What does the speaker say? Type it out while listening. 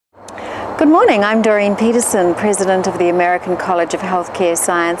Good morning, I'm Dorene Petersen, President of the American College of Healthcare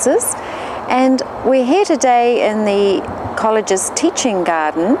Sciences, and we're here today in the college's teaching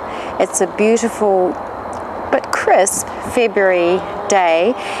garden. It's a beautiful but crisp February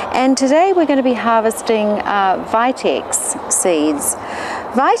day, and today we're going to be harvesting Vitex seeds.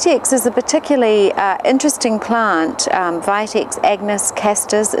 Vitex is a particularly interesting plant. Vitex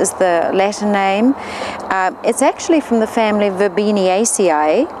agnus-castus is the Latin name. It's actually from the family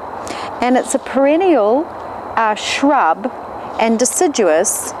Verbeniaceae, and it's a perennial shrub and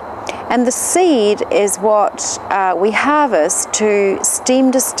deciduous, and the seed is what we harvest to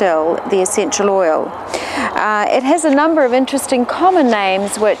steam distill the essential oil. It has a number of interesting common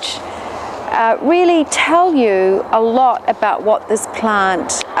names which really tell you a lot about what this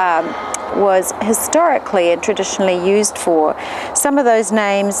plant was historically and traditionally used for. Some of those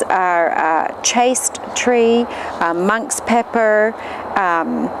names are chaste tree, monk's pepper,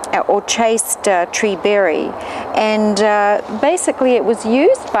 or chaste tree berry, and basically it was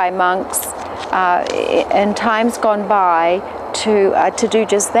used by monks in times gone by to do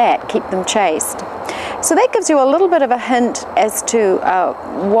just that, keep them chaste. So that gives you a little bit of a hint as to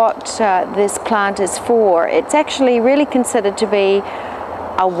what this plant is for. It's actually really considered to be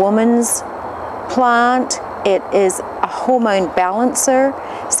a woman's plant. It is a hormone balancer,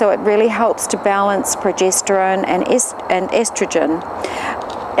 so it really helps to balance progesterone and estrogen.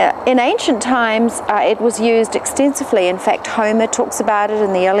 In ancient times, it was used extensively. In fact, Homer talks about it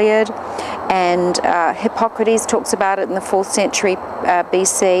in the Iliad, and Hippocrates talks about it in the 4th century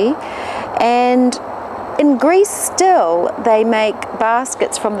BC. And in Greece still, they make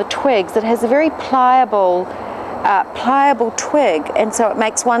baskets from the twigs. It has a very pliable twig, and so it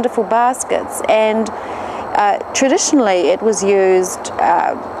makes wonderful baskets. And traditionally it was used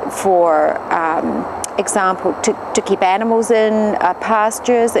for example to keep animals in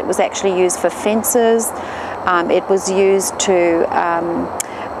pastures. It was actually used for fences. It was used to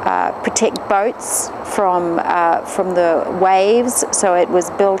protect boats from the waves, so it was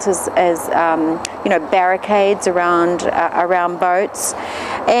built as barricades around boats,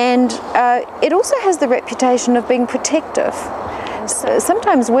 and it also has the reputation of being protective. So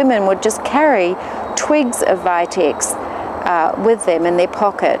sometimes women would just carry twigs of Vitex with them in their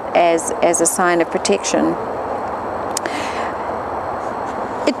pocket as a sign of protection.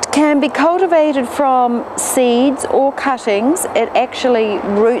 It can be cultivated from seeds or cuttings. It actually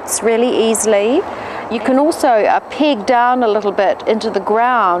roots really easily. You can also peg down a little bit into the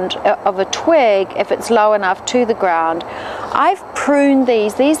ground of a twig if it's low enough to the ground. I've pruned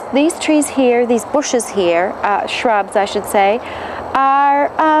these trees here, these bushes here, shrubs I should say, are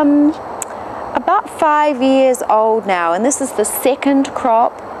about 5 years old now, and this is the second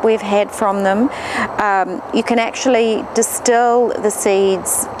crop we've had from them. You can actually distill the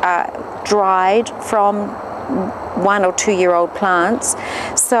seeds dried from 1 or 2 year old plants,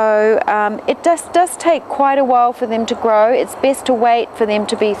 so it does take quite a while for them to grow. It's best to wait for them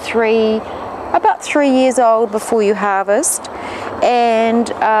to be about 3 years old before you harvest,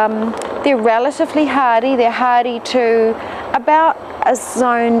 and they're relatively hardy. They're hardy to about a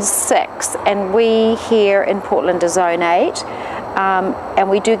zone 6, and we here in Portland are zone 8, and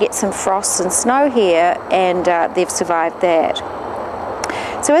we do get some frost and snow here, and they've survived that.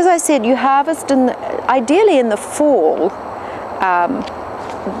 So as I said, you harvest ideally in the fall,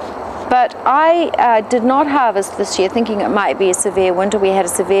 but I did not harvest this year thinking it might be a severe winter. We had a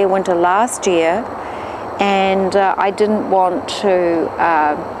severe winter last year, and I didn't want to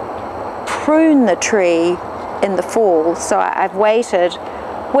prune the tree in the fall, so I've waited,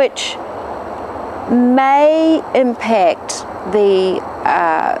 which may impact the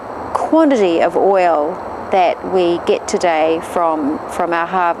quantity of oil that we get today from our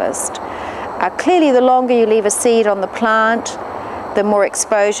harvest. Clearly, the longer you leave a seed on the plant, the more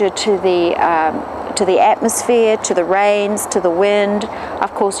exposure to the atmosphere, to the rains, to the wind.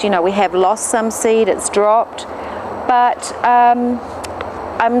 Of course, we have lost some seed, it's dropped, but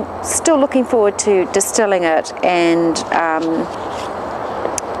I'm still looking forward to distilling it and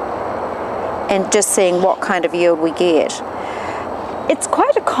just seeing what kind of yield we get. It's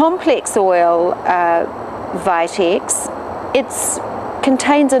quite a complex oil, Vitex. It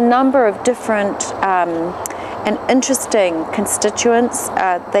contains a number of different and interesting constituents.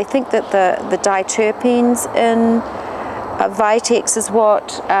 They think that the diterpenes in Vitex is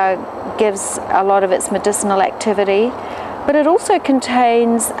what gives a lot of its medicinal activity, but it also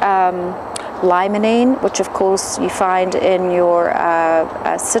contains limonene, which of course you find in your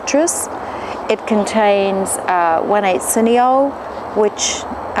citrus. It contains 1,8-cineol, which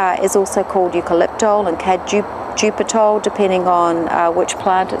is also called eucalyptol and Jupitol, depending on which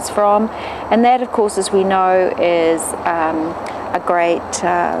plant it's from. And that, of course, as we know, is a great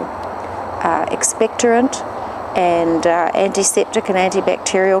expectorant and antiseptic and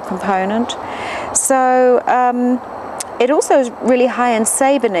antibacterial component. So it also is really high in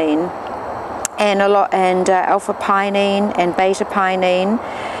saponine and alpha-pinene and beta-pinene.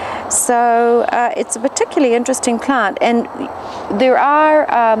 So it's a particularly interesting plant, and there are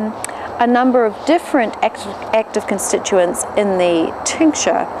a number of different active constituents in the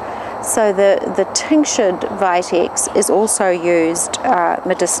tincture. So the tinctured Vitex is also used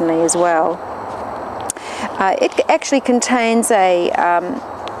medicinally as well. It actually contains an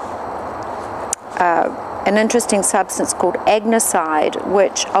interesting substance called agnus-castus,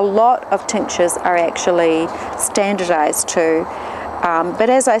 which a lot of tinctures are actually standardized to. But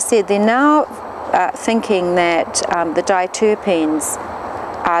as I said, they're now thinking that the diterpenes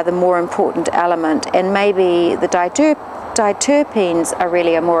are the more important element, and maybe the diterpenes are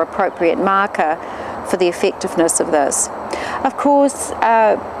really a more appropriate marker for the effectiveness of this. Of course,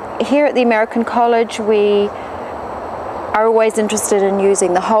 here at the American College, we are always interested in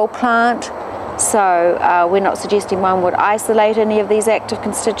using the whole plant, so we're not suggesting one would isolate any of these active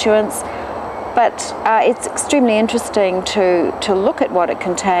constituents, but it's extremely interesting to look at what it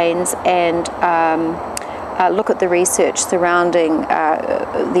contains and look at the research surrounding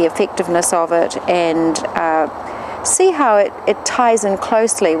the effectiveness of it, and see how it ties in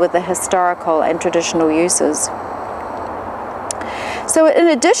closely with the historical and traditional uses. So in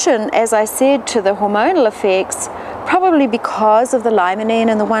addition, as I said, to the hormonal effects, probably because of the limonene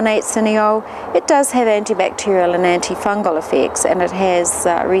and the 1,8-cineol, it does have antibacterial and antifungal effects, and it has,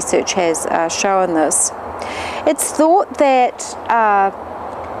 research has shown this. It's thought that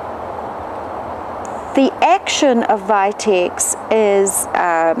the action of Vitex is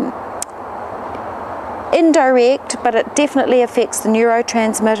indirect, but it definitely affects the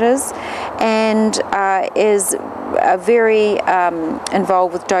neurotransmitters and is very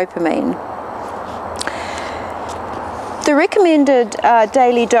involved with dopamine. The recommended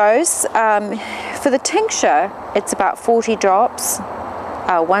daily dose for the tincture, it's about 40 drops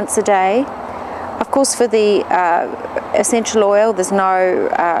once a day. Of course, for the essential oil, there's no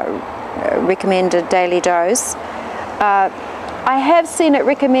recommended daily dose. I have seen it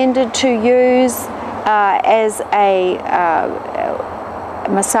recommended to use as a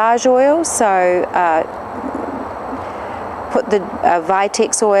massage oil, so put the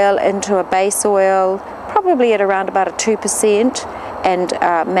Vitex oil into a base oil, probably at around about a 2%, and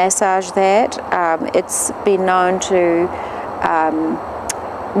massage that. It's been known to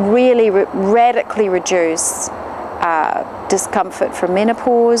really radically reduce discomfort from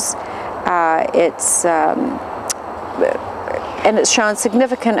menopause. And it's shown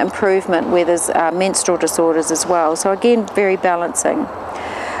significant improvement where there's menstrual disorders as well. So again, very balancing.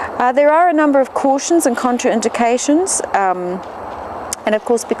 There are a number of cautions and contraindications, and of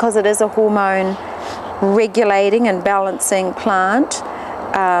course, because it is a hormone regulating and balancing plant,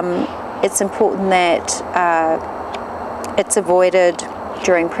 it's important that it's avoided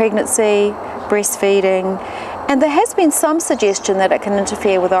during pregnancy, breastfeeding, and there has been some suggestion that it can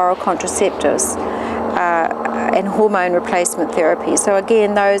interfere with oral contraceptives and hormone replacement therapy. So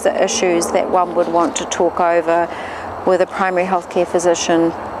again, those are issues that one would want to talk over with a primary healthcare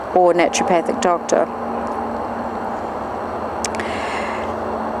physician or naturopathic doctor.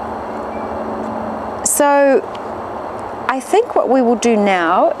 So I think what we will do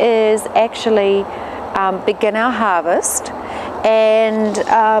now is actually begin our harvest, and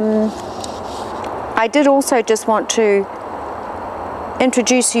I did also just want to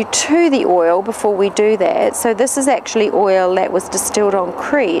introduce you to the oil before we do that. So this is actually oil that was distilled on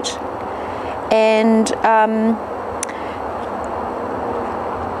Crete, and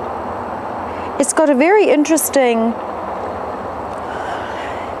it's got a very interesting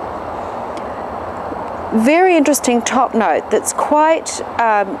top note that's quite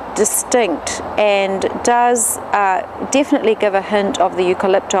distinct, and does definitely give a hint of the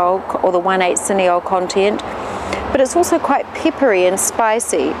eucalyptol or the 1,8-cineol content, but it's also quite peppery and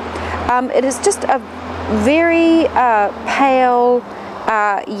spicy. It is just a very pale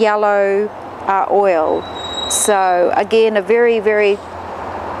yellow oil. So again, a very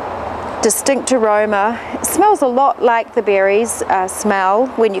distinct aroma. It smells a lot like the berries smell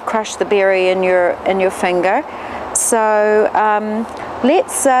when you crush the berry in your finger. So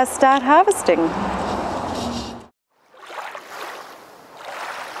let's start harvesting.